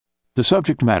The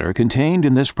subject matter contained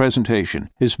in this presentation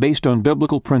is based on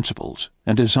biblical principles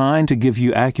and designed to give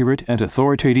you accurate and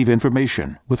authoritative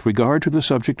information with regard to the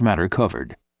subject matter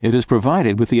covered. It is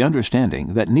provided with the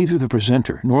understanding that neither the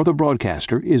presenter nor the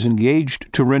broadcaster is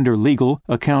engaged to render legal,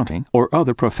 accounting, or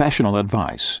other professional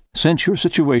advice. Since your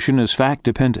situation is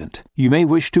fact-dependent, you may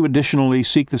wish to additionally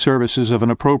seek the services of an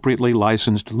appropriately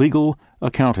licensed legal,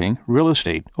 accounting, real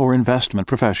estate, or investment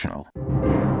professional.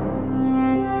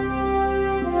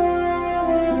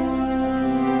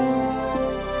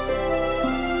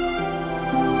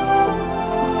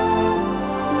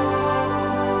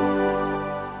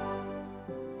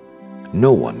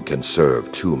 No one can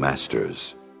serve two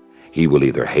masters. He will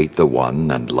either hate the one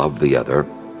and love the other,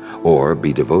 or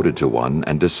be devoted to one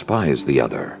and despise the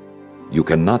other. You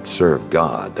cannot serve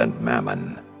God and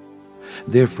mammon.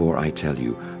 Therefore, I tell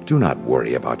you, do not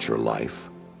worry about your life,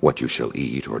 what you shall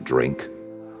eat or drink,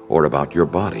 or about your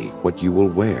body, what you will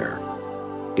wear.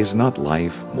 Is not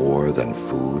life more than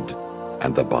food,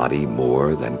 and the body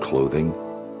more than clothing?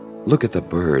 Look at the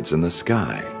birds in the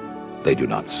sky. They do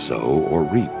not sow or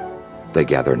reap. They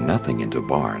gather nothing into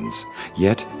barns,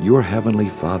 yet your heavenly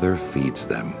Father feeds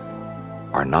them.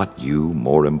 Are not you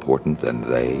more important than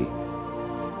they?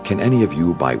 Can any of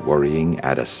you, by worrying,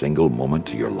 add a single moment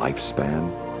to your lifespan?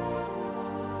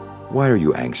 Why are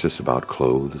you anxious about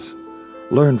clothes?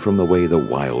 Learn from the way the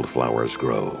wildflowers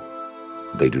grow.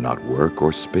 They do not work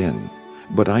or spin,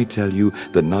 but I tell you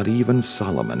that not even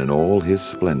Solomon in all his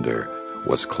splendor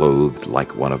was clothed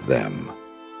like one of them.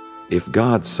 If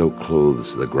God so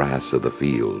clothes the grass of the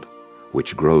field,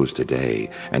 which grows today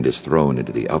and is thrown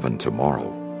into the oven tomorrow,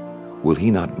 will he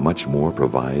not much more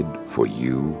provide for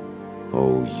you,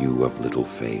 O you of little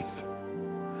faith?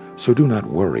 So do not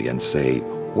worry and say,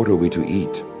 what are we to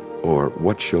eat? Or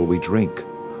what shall we drink?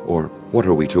 Or what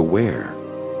are we to wear?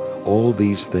 All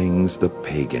these things the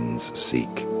pagans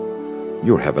seek.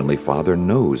 Your heavenly Father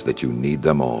knows that you need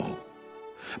them all.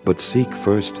 But seek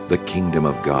first the kingdom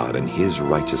of God and his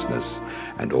righteousness,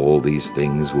 and all these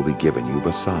things will be given you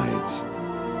besides.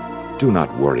 Do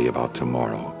not worry about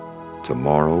tomorrow.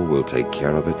 Tomorrow will take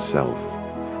care of itself.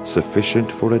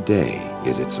 Sufficient for a day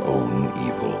is its own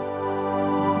evil.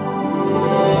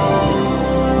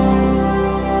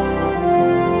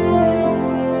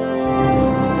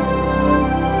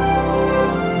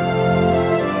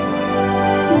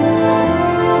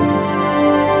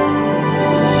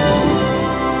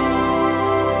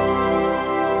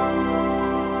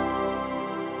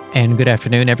 And good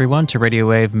afternoon, everyone, to Radio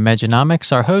Wave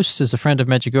Mejanomics. Our host is a Friend of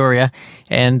Medjugorje.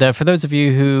 And for those of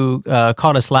you who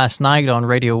caught us last night on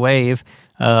Radio Wave,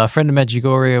 a Friend of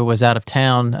Medjugorje was out of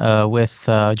town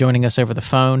joining us over the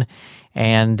phone.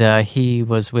 And he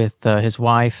was with his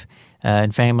wife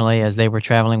and family as they were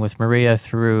traveling with Maria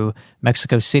through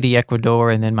Mexico City, Ecuador,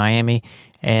 and then Miami.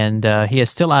 And he is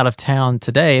still out of town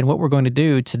today. And what we're going to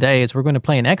do today is we're going to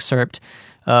play an excerpt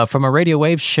from a Radio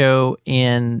Wave show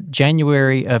in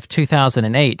January of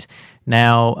 2008.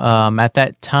 Now, at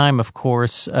that time, of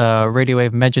course, Radio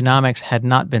Wave Mejanomics had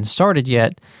not been started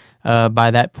yet by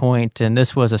that point, and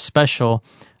this was a special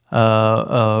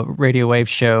Radio Wave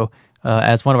show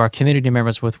as one of our community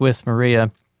members was with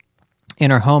Maria in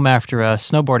her home after a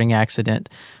snowboarding accident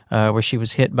where she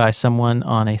was hit by someone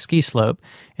on a ski slope.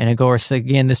 And of course,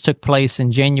 again, this took place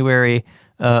in January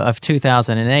of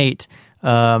 2008.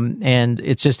 And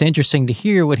it's just interesting to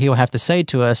hear what he'll have to say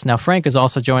to us. Now, Frank is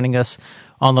also joining us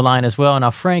on the line as well. Now,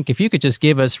 Frank, if you could just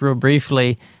give us real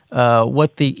briefly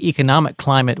what the economic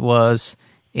climate was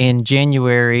in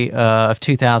January of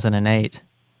 2008.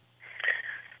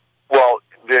 Well,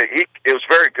 it was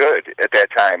very good at that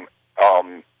time.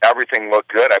 Everything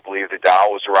looked good. I believe the Dow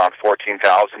was around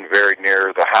 14,000, very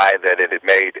near the high that it had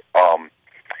made.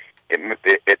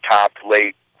 It topped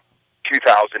late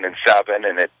 2007,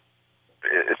 and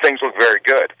things look very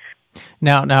good.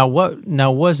 Now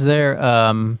was there?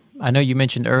 I know you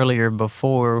mentioned earlier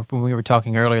before when we were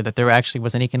talking earlier that there actually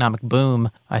was an economic boom.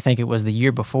 I think it was the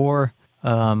year before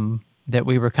that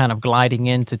we were kind of gliding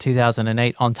into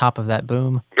 2008 on top of that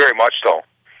boom. Very much so.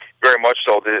 Very much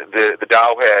so. The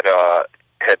Dow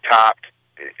had topped,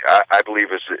 I believe,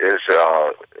 as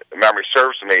memory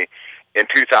serves me, in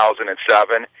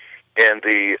 2007, and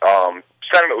the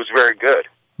sentiment was very good.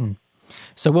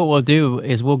 So what we'll do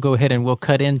is we'll go ahead and we'll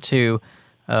cut into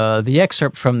the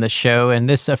excerpt from the show. And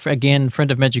this, again,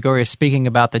 Friend of Medjugorje speaking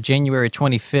about the January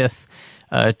 25th,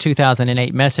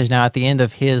 2008 message. Now, at the end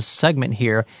of his segment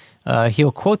here,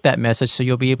 he'll quote that message, so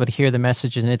you'll be able to hear the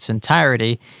message in its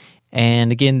entirety.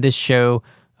 And again, this show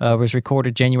was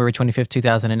recorded January 25th,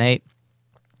 2008,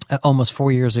 almost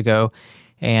 4 years ago.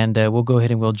 And we'll go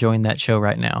ahead and we'll join that show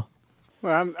right now.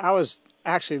 Well, I was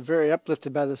actually very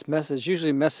uplifted by this message.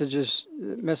 Usually messages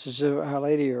of Our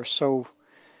Lady are so,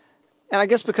 and I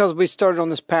guess because we started on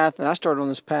this path, and I started on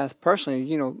this path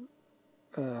personally, in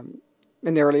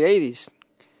the early 80s,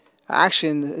 actually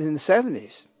in the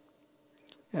 70s.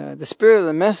 The spirit of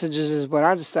the messages is what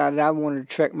I decided I wanted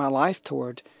to trek my life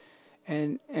toward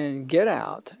and get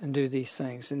out and do these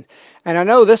things. And I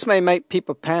know this may make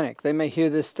people panic. They may hear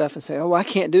this stuff and say, oh, I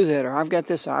can't do that, or I've got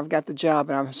this, or I've got the job,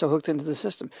 and I'm so hooked into the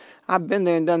system. I've been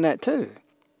there and done that too.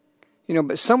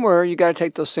 But somewhere you got to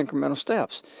take those incremental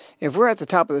steps. If we're at the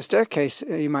top of the staircase,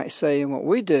 you might say, in what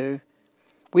we do,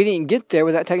 we didn't get there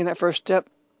without taking that first step,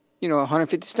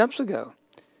 150 steps ago.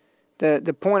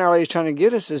 The point Our Lady's trying to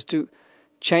get us is to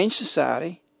change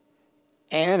society.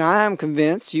 And I am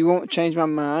convinced you won't change my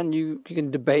mind. You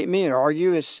can debate me and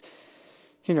argue. It's,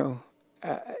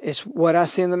 it's what I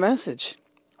see in the message.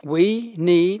 We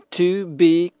need to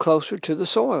be closer to the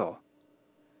soil.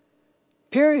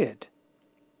 Period.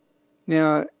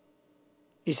 Now,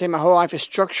 you say my whole life is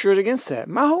structured against that.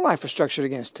 My whole life was structured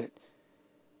against it.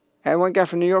 I had one guy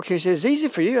from New York here says, it's easy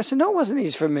for you. I said, no, it wasn't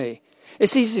easy for me.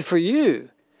 It's easy for you.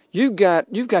 You've got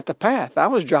the path. I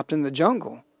was dropped in the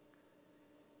jungle.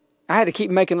 I had to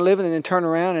keep making a living and then turn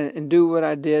around and do what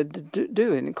I did to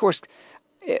do. And, of course,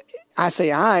 I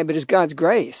say but it's God's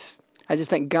grace. I just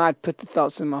think God put the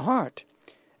thoughts in my heart.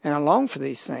 And I long for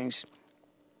these things.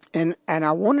 And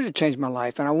I wanted to change my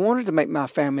life. And I wanted to make my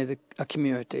family a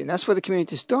community. And that's where the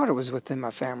community started, was within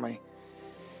my family.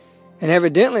 And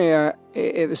evidently,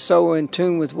 it was so in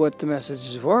tune with what the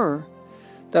messages were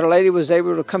that Our Lady was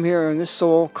able to come here on this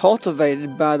soil,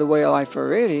 cultivated by the way of life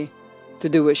already, to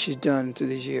do what she's done through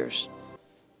these years.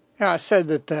 I said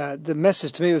that the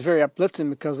message to me was very uplifting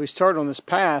because we started on this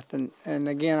path, and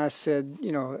again I said,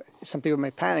 some people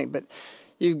may panic, but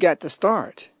you've got to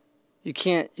start. You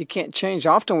can't change.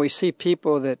 Often we see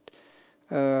people that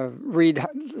read,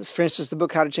 for instance, the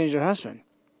book How to Change Your Husband,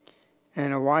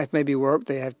 and a wife maybe worked.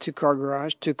 They have 2-car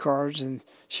garage, 2 cars, and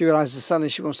she realizes suddenly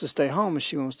she wants to stay home and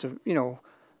she wants to,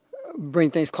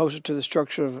 bring things closer to the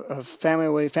structure of family,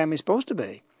 the way family's supposed to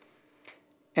be.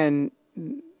 And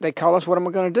they call us, what am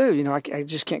I going to do? I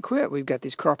just can't quit. We've got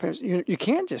these car payments. You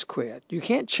can't just quit. You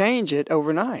can't change it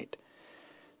overnight.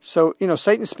 So,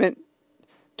 Satan spent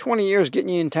 20 years getting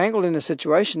you entangled in a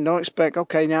situation. Don't expect,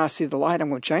 okay, now I see the light, I'm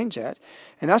going to change that.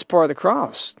 And that's part of the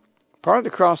cross. Part of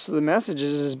the cross of the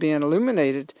messages is being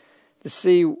illuminated to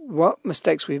see what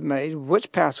mistakes we've made,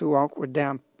 which paths we walk,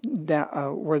 the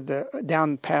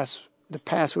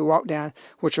paths we walk down,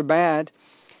 which are bad.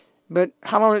 But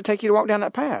how long did it take you to walk down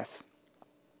that path?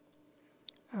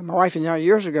 My wife and I,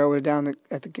 years ago, we were down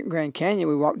at the Grand Canyon.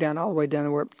 We walked down all the way down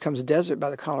to where it becomes desert by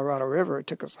the Colorado River. It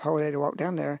took us a whole day to walk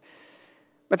down there.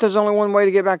 But there's only one way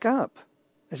to get back up.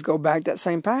 Is go back that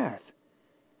same path.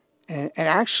 And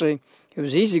actually, it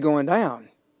was easy going down.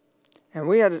 And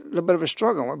we had a little bit of a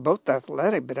struggle. We're both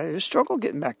athletic, but it was a struggle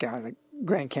getting back out of the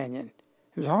Grand Canyon.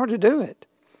 It was hard to do it.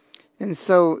 And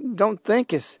so don't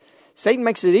think Satan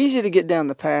makes it easy to get down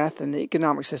the path and the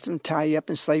economic system, tie you up,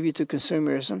 enslave you to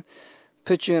consumerism,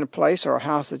 put you in a place or a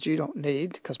house that you don't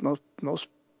need, because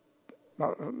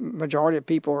majority of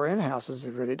people are in houses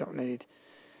they really don't need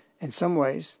in some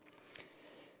ways.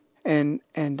 And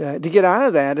to get out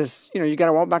of that is, you got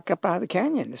to walk back up out of the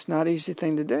canyon. It's not an easy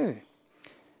thing to do.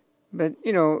 But,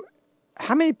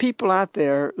 how many people out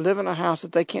there live in a house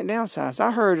that they can't downsize?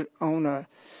 I heard on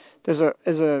there's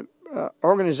a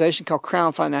organization called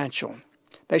Crown Financial.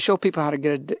 They show people how to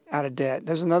get out of debt.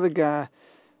 There's another guy,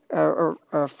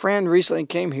 a friend recently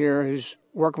came here who's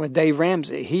working with Dave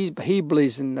Ramsey. He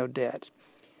believes in no debt.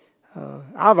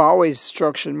 I've always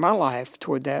structured my life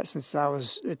toward that since I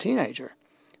was a teenager.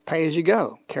 Pay as you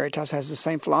go. Caritas has the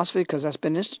same philosophy because that's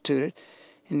been instituted.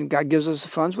 And God gives us the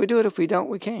funds. We do it. If we don't,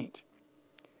 we can't.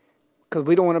 Because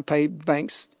we don't want to pay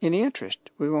banks any interest.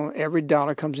 We want every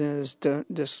dollar comes into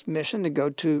this mission to go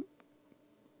to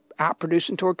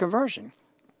outproducing toward conversion.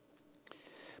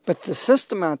 But the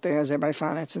system out there has everybody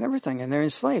financing everything, and they're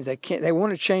enslaved. They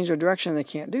want to change their direction, and they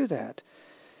can't do that.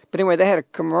 But anyway, they had a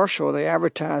commercial. They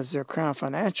advertised their Crown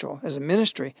Financial as a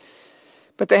ministry.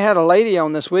 But they had a lady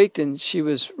on this week, and she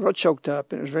was real choked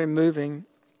up, and it was very moving.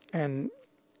 And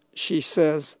she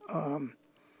says,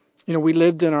 we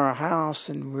lived in our house,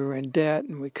 and we were in debt,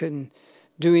 and we couldn't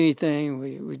do anything.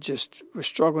 We just were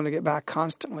struggling to get by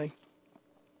constantly.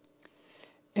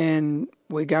 And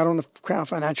we got on the Crown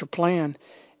Financial plan,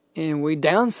 and we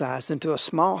downsized into a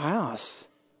small house.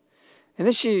 And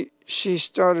then she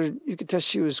started, you could tell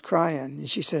she was crying. And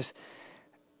she says,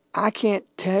 I can't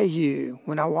tell you,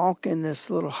 when I walk in this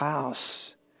little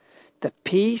house, the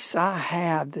peace I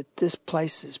have that this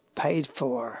place is paid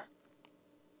for.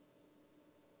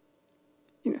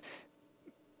 You know,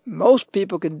 most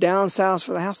people could downsize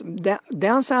for the house,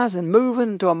 downsize and move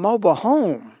into a mobile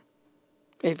home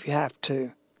if you have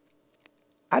to.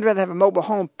 I'd rather have a mobile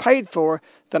home paid for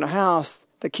than a house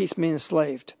that keeps me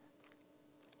enslaved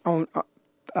on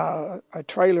a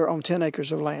trailer on 10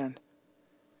 acres of land.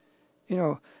 You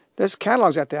know, there's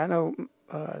catalogs out there. I know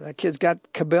that kid's got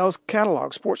Cabell's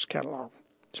catalog,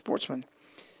 sportsman.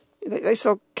 They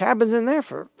sell cabins in there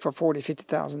for $40,000,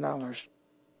 $50,000.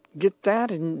 Get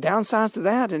that and downsize to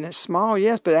that, and it's small,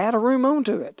 yes, but add a room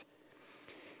onto it.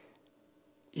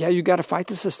 Yeah, you got to fight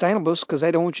the sustainables because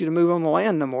they don't want you to move on the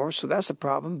land no more, so that's a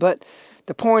problem. But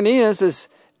the point is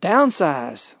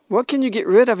downsize. What can you get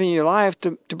rid of in your life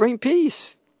to bring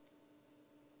peace?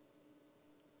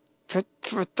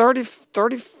 For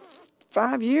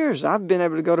 35 years, I've been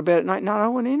able to go to bed at night not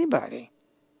owing anybody.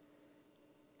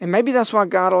 And maybe that's why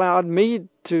God allowed me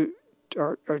to,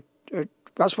 or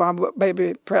that's why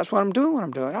maybe perhaps what I'm doing what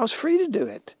I'm doing. I was free to do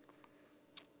it.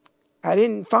 I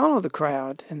didn't follow the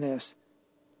crowd in this.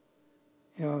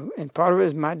 You know, and part of it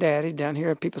is my daddy. Down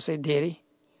here, people say daddy.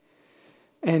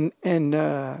 And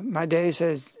my daddy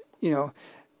says, you know,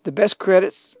 the best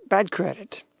credit's bad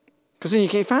credit. Because then you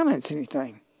can't finance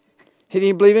anything. He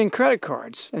didn't believe in credit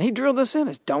cards. And he drilled this in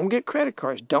us. Don't get credit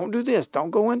cards. Don't do this.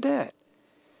 Don't go in debt.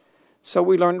 So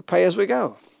we learn to pay as we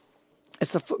go.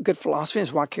 It's a good philosophy.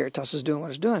 It's why Caritas is doing what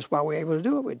it's doing. It's why we're able to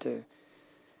do what we do.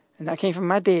 And that came from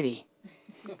my daddy.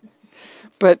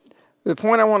 But the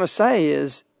point I want to say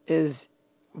is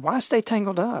why stay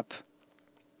tangled up?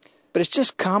 But it's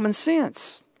just common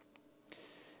sense.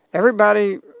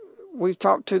 Everybody we've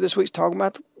talked to this week's talking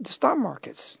about the stock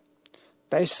markets.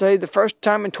 They say the first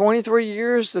time in 23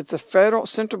 years that the Federal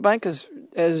Central Bank has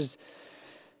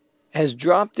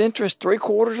dropped interest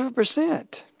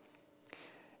 0.75%.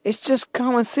 It's just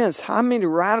common sense. How many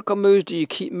radical moves do you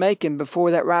keep making before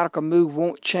that radical move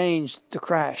won't change the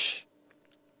crash?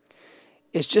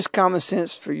 It's just common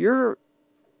sense for your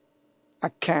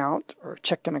account or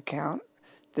checking account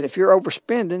that if you're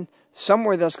overspending,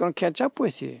 somewhere that's going to catch up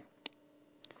with you.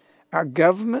 Our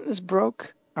government is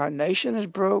broke. Our nation is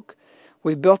broke.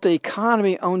 We built the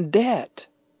economy on debt.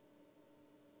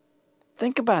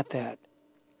 Think about that.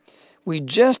 We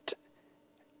just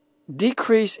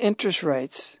decrease interest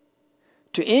rates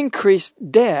to increase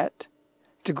debt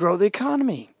to grow the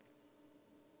economy.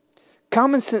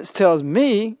 Common sense tells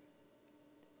me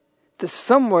that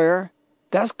somewhere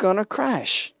that's going to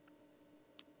crash.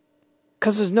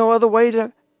 Because there's no other way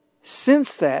to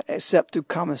sense that except through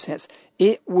common sense.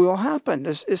 It will happen.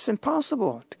 It's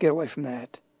impossible to get away from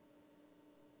that.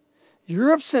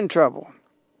 Europe's in trouble.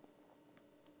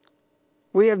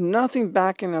 We have nothing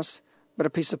backing us but a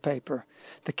piece of paper.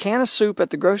 The can of soup at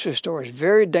the grocery store is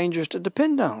very dangerous to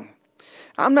depend on.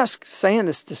 I'm not saying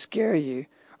this to scare you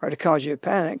or to cause you a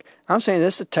panic. I'm saying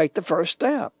this to take the first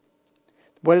step.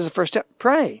 What is the first step?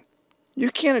 Pray.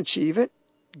 You can't achieve it.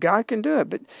 God can do it.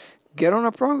 But get on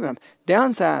a program.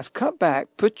 Downsize. Cut back.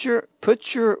 Put your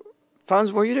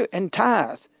funds where you do. And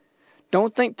tithe.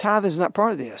 Don't think tithe is not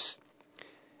part of this.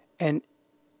 And,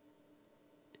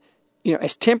 you know,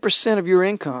 it's 10% of your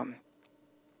income.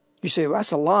 You say, well,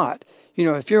 that's a lot. You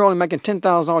know, if you're only making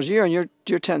 $10,000 a year and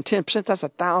you're telling 10%, that's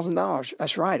 $1,000.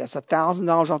 That's right. That's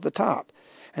 $1,000 off the top.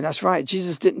 And that's right.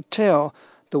 Jesus didn't tell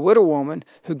the widow woman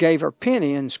who gave her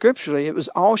penny, and scripturally, it was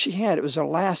all she had. It was her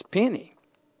last penny.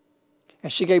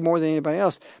 And she gave more than anybody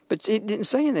else. But it didn't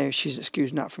say in there she's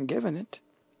excused not from giving it.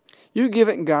 You give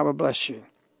it and God will bless you.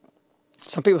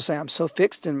 Some people say, I'm so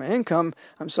fixed in my income,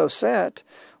 I'm so set.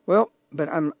 Well, but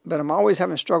I'm always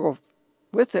having a struggle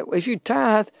with it. If you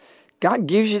tithe, God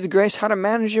gives you the grace how to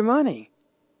manage your money.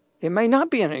 It may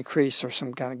not be an increase or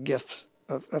some kind of gift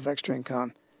of extra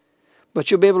income, but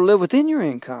you'll be able to live within your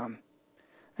income.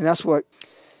 And that's what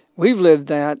we've lived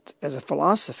that as a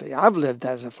philosophy. I've lived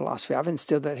that as a philosophy. I've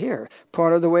instilled that here.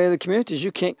 Part of the way of the community is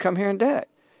you can't come here in debt.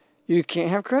 You can't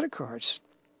have credit cards.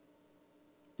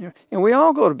 You know, and we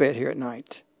all go to bed here at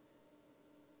night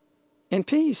in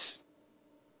peace.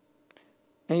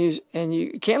 And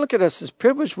you can't look at us as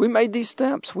privileged. We made these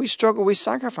steps. We struggled. We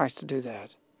sacrificed to do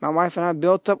that. My wife and I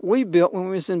we built when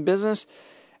we was in business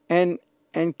and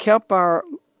kept our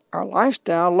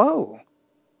lifestyle low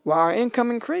while our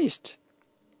income increased.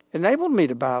 It enabled me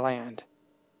to buy land.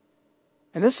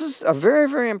 And this is a very,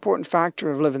 very important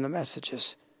factor of living the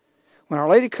messages. When Our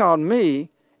Lady called me,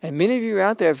 and many of you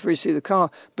out there have received the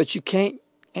call, but you can't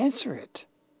answer it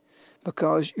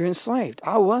because you're enslaved.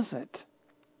 I wasn't.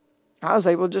 I was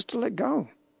able just to let go.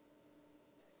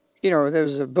 You know,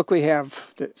 there's a book we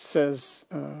have that says,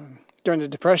 during the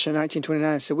Depression in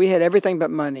 1929. So we had everything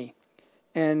but money.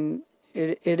 And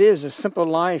it is a simple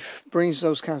life brings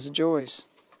those kinds of joys.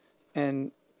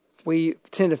 And we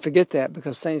tend to forget that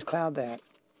because things cloud that.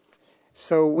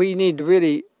 So we need to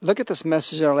really look at this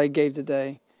message that Our Lady gave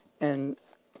today and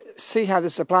see how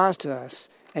this applies to us.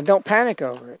 And don't panic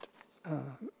over it.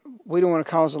 We don't want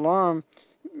to cause alarm.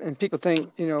 And people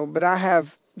think, but I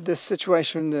have this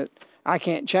situation that I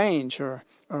can't change, or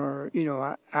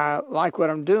I like what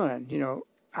I'm doing.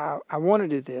 I want to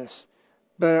do this.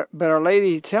 But Our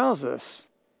Lady tells us,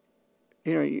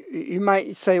 you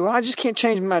might say, well, I just can't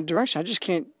change my direction. I just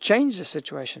can't change the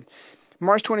situation.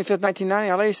 March 25th, 1990,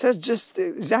 Our Lady says just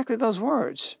exactly those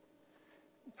words.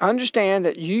 Understand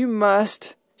that you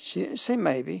must, she didn't say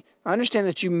maybe, understand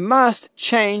that you must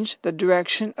change the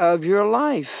direction of your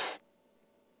life.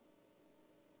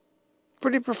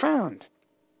 Pretty profound.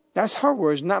 That's her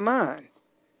words, not mine.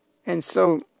 And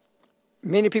so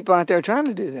many people out there are trying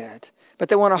to do that. But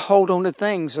they want to hold on to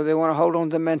things, or they want to hold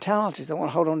on to mentalities. They want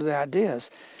to hold on to their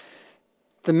ideas.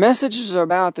 The messages are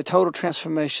about the total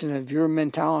transformation of your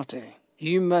mentality.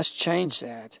 You must change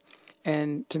that.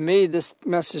 And to me, this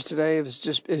message today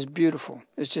is beautiful.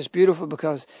 It's just beautiful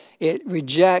because it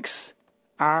rejects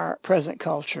our present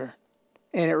culture,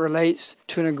 and it relates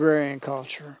to an agrarian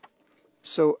culture.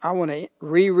 So I want to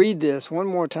reread this one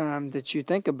more time that you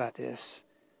think about this.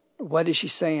 What is she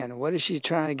saying? What is she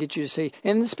trying to get you to see?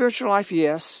 In the spiritual life,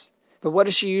 yes. But what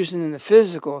is she using in the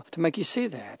physical to make you see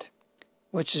that?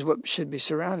 Which is what should be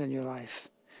surrounding your life.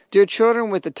 Dear children,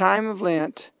 with the time of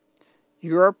Lent,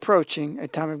 you are approaching a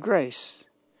time of grace.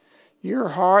 Your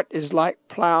heart is like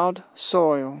plowed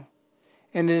soil,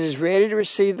 and it is ready to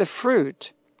receive the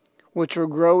fruit, which will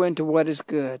grow into what is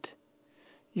good.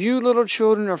 You little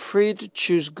children are free to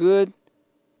choose good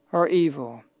or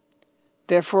evil.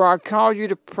 Therefore I call you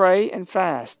to pray and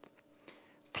fast.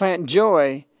 Plant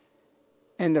joy,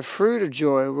 and the fruit of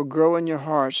joy will grow in your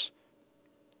hearts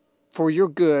for your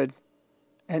good,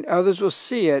 and others will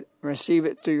see it and receive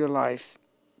it through your life.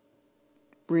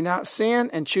 Renounce sin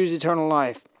and choose eternal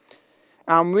life.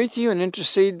 I'm with you and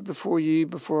intercede before you,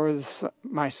 before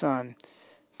my Son.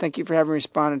 Thank you for having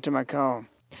responded to my call.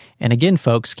 And again,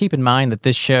 folks, keep in mind that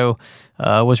this show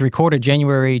was recorded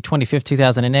January 25th,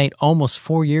 2008, almost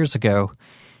 4 years ago.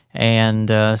 And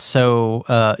so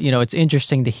it's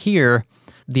interesting to hear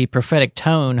the prophetic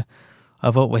tone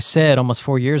of what was said almost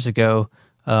 4 years ago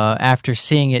after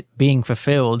seeing it being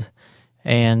fulfilled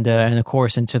and of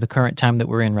course, into the current time that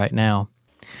we're in right now.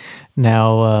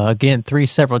 Now, again,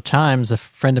 several times, a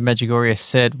friend of Medjugorje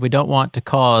said, we don't want to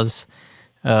cause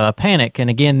panic. And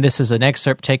again, this is an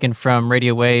excerpt taken from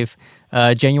Radio Wave,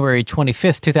 January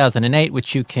 25th, 2008,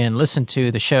 which you can listen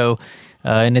to the show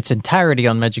in its entirety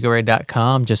on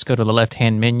Medjugorje.com. Just go to the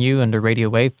left-hand menu under Radio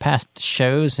Wave, past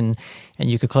shows, and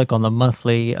you can click on the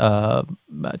monthly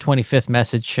 25th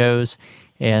message shows,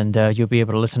 and you'll be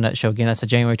able to listen to that show again. That's a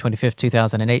January 25th,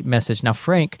 2008 message. Now,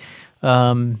 Frank,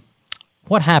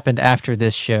 what happened after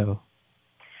this show?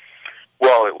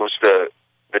 Well, it was the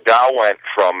Dow went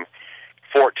from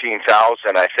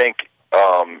 14,000, I think,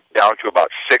 down to about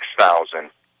 6,000.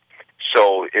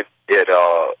 So it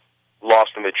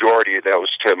lost the majority. That was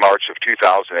to March of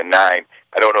 2009.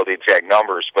 I don't know the exact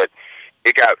numbers, but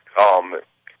it got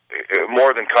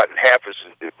more than cut in half, as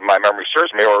my memory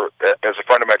serves me, or as a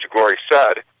friend of Medjugorje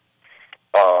said,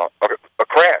 a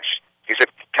crash. He said,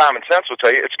 common sense will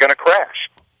tell you it's going to crash.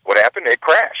 What happened? It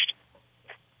crashed.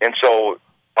 And so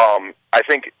I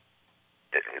think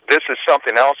this is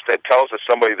something else that tells us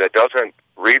somebody that doesn't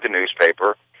read the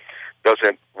newspaper,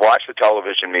 doesn't watch the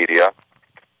television media,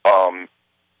 and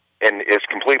is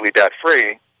completely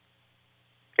debt-free,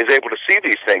 is able to see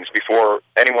these things before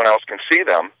anyone else can see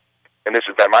them. And this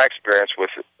has been my experience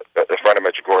with the Friend of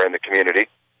Medjugorje in the community,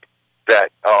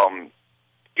 that,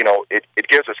 it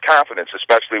gives us confidence,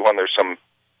 especially when there's some,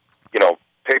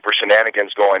 paper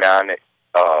shenanigans going on.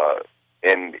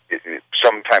 And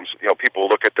sometimes, people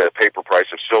look at the paper price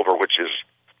of silver, which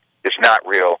is not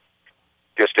real.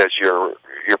 Just as your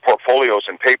portfolio's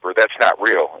in paper, that's not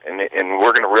real, and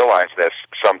we're going to realize this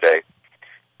someday.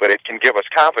 But it can give us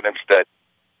confidence that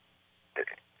the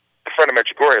Friend of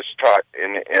Medjugorje has taught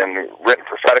and written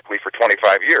prophetically for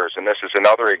 25 years, and this is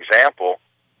another example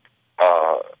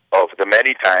of the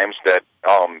many times that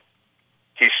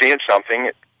he's seeing something,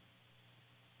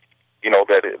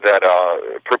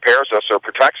 that prepares us or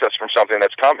protects us from something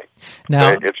that's coming.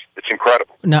 Now, it's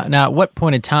incredible. Now, at what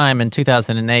point in time in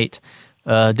 2008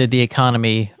 did the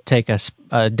economy take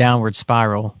a downward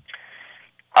spiral?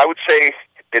 I would say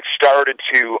it started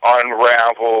to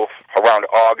unravel around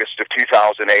August of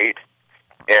 2008,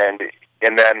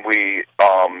 and then we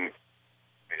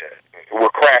were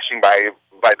crashing by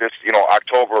this,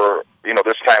 October,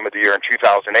 this time of the year in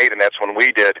 2008, and that's when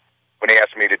he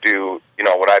asked me to do,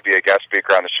 would I be a guest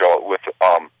speaker on the show with,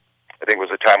 I think it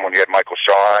was a time when you had Michael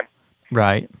Shaw on.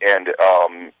 Right. And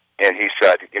he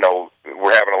said,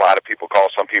 we're having a lot of people call.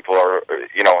 Some people are,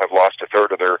 have lost a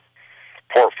third of their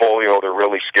portfolio. They're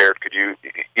really scared. Could you,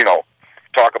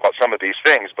 talk about some of these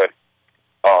things? But,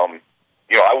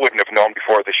 I wouldn't have known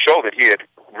before the show that he had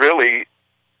really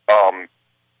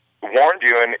warned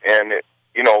you. And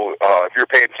if you're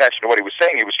paying attention to what he was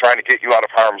saying, he was trying to get you out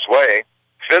of harm's way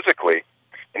physically.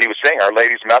 And he was saying Our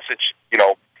Lady's message,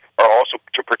 are also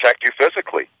to protect you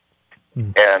physically.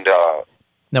 And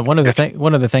now, one of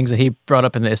the things that he brought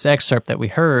up in this excerpt that we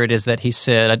heard is that he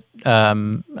said,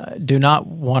 "Do not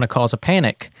want to cause a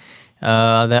panic."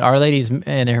 That Our Lady's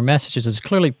in her messages is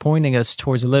clearly pointing us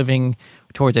towards living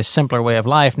towards a simpler way of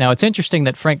life. Now, it's interesting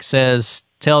that Frank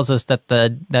tells us that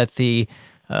the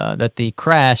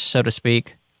crash, so to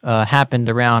speak, happened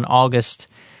around August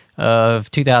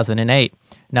of 2008.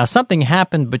 Now, something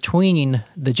happened between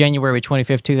the January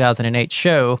 25th, 2008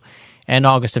 show and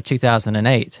August of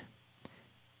 2008.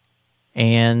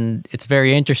 And it's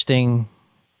very interesting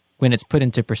when it's put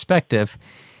into perspective.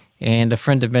 And a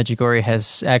friend of Medjugorje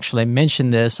has actually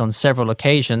mentioned this on several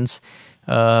occasions.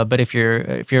 But if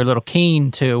you're a little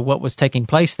keen to what was taking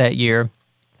place that year,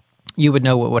 you would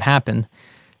know what would happen.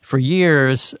 For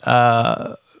years,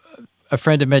 a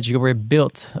friend of Medjugorje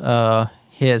built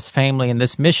his family and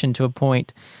this mission to a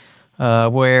point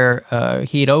where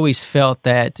he'd always felt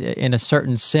that, in a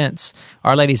certain sense,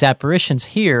 Our Lady's apparitions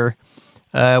here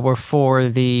were for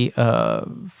the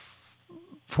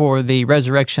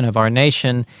resurrection of our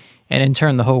nation and, in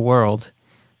turn, the whole world.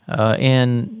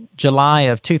 In July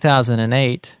of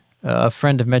 2008, a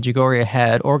friend of Medjugorje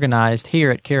had organized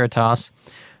here at Caritas,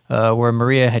 where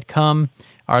Maria had come.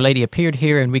 Our Lady appeared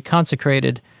here, and we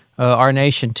consecrated our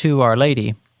nation to Our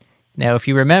Lady. Now, if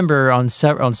you remember, on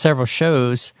several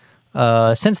shows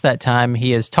since that time,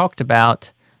 he has talked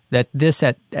about that this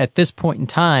at this point in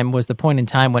time was the point in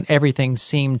time when everything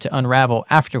seemed to unravel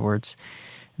afterwards.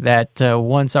 That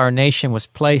once our nation was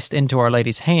placed into Our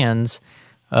Lady's hands,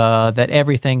 that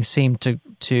everything seemed to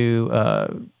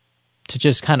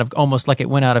just kind of almost like it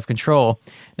went out of control.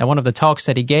 Now, one of the talks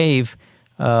that he gave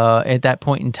at that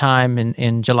point in time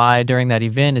in July during that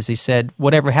event is he said,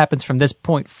 whatever happens from this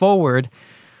point forward,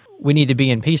 we need to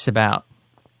be in peace about,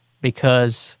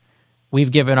 because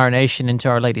we've given our nation into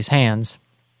Our Lady's hands.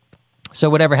 So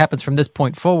whatever happens from this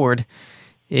point forward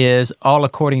is all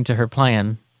according to her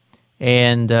plan.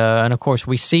 And of course,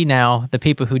 we see now the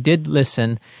people who did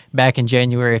listen back in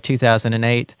January of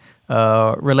 2008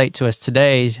 relate to us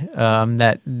today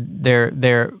that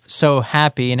they're so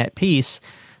happy and at peace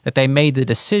that they made the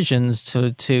decisions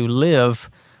to live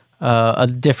a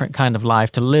different kind of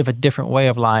life, to live a different way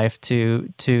of life, to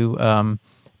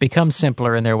become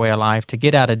simpler in their way of life, to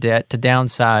get out of debt, to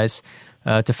downsize,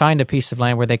 to find a piece of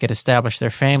land where they could establish their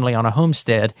family on a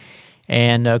homestead.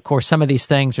 And, of course, some of these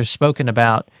things are spoken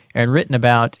about and written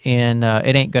about in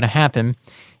It Ain't Gonna Happen.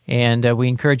 And we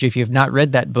encourage you, if you have not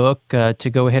read that book, to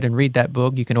go ahead and read that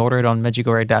book. You can order it on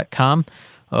Medjugorje.com.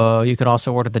 You could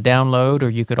also order the download, or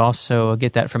you could also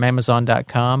get that from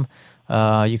Amazon.com.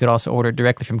 You could also order it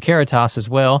directly from Caritas as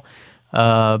well.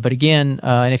 But again,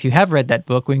 and if you have read that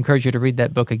book, we encourage you to read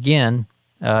that book again,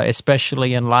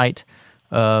 especially in light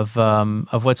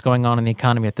of what's going on in the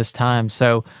economy at this time.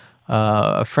 So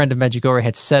a friend of Medjugorje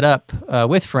had set up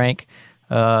with Frank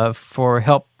for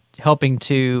helping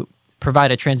to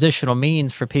provide a transitional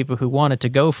means for people who wanted to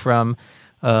go from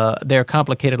their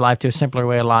complicated life to a simpler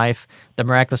way of life, the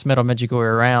miraculous Meadow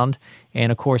Medjugorje around.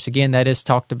 And of course, again, that is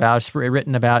talked about, it's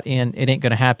written about in It Ain't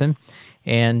Gonna Happen.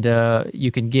 And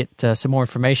you can get some more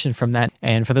information from that.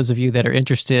 And for those of you that are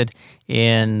interested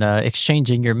in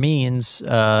exchanging your means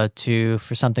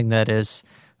for something that is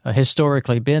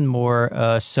historically been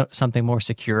more something more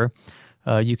secure,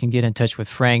 you can get in touch with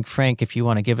Frank. Frank, if you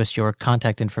want to give us your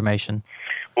contact information.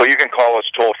 Well, you can call us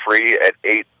toll-free at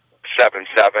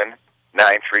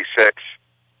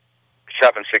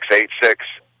 877-936-7686.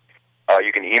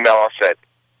 You can email us at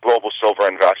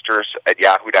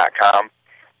globalsilverinvestors@yahoo.com.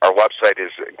 Our website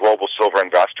is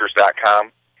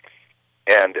globalsilverinvestors.com.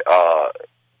 And,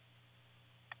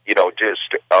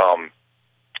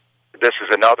 this is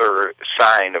another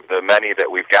sign of the many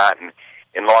that we've gotten.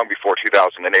 And long before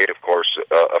 2008, of course,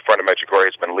 a friend of Medjugorje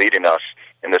has been leading us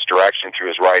in this direction through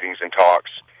his writings and talks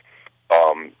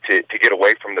to get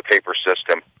away from the paper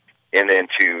system and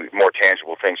into more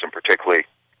tangible things, and particularly,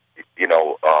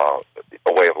 a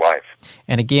way of life.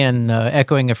 And again,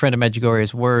 echoing a friend of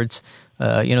Medjugorje's words,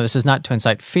 this is not to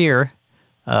incite fear,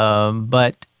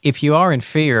 But if you are in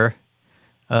fear,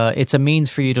 it's a means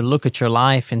for you to look at your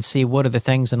life and see what are the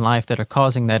things in life that are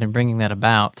causing that and bringing that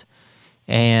about,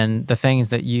 and the things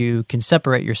that you can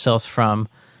separate yourselves from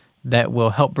that will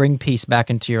help bring peace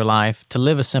back into your life, to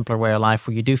live a simpler way of life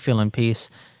where you do feel in peace,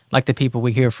 like the people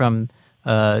we hear from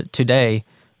today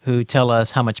who tell us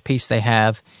how much peace they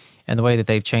have and the way that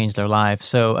they've changed their life.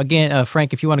 So again,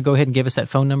 Frank, if you want to go ahead and give us that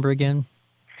phone number again.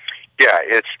 Yeah,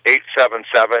 it's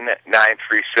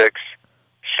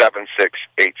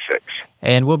 877-936-7686.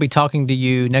 And we'll be talking to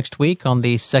you next week on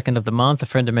the 2nd of the month. A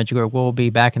Friend of Medjugorje will be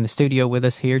back in the studio with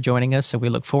us here, joining us, so we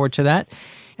look forward to that.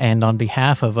 And on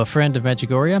behalf of A Friend of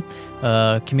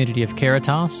Medjugorje, community of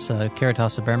Caritas,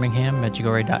 Caritas of Birmingham,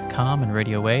 Medjugorje.com, and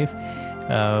Radio Wave,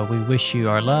 we wish you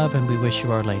our love and we wish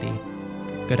you Our Lady.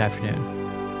 Good afternoon.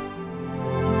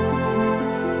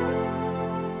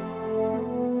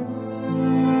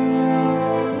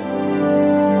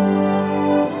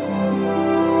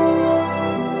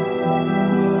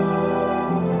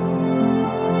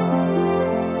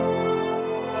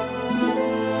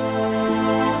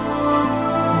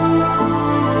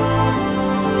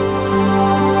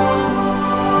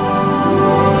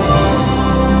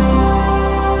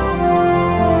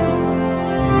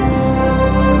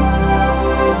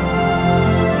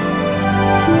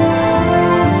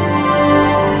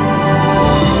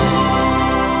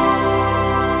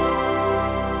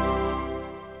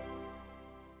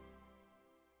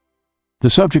 The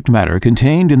subject matter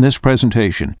contained in this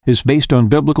presentation is based on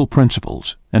biblical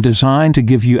principles and designed to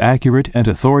give you accurate and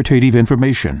authoritative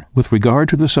information with regard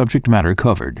to the subject matter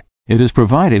covered. It is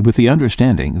provided with the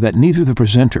understanding that neither the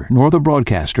presenter nor the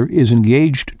broadcaster is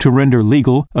engaged to render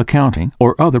legal, accounting,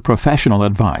 or other professional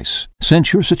advice.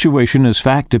 Since your situation is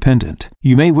fact-dependent,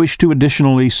 you may wish to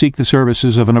additionally seek the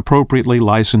services of an appropriately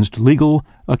licensed legal,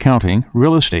 accounting,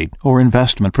 real estate, or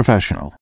investment professional.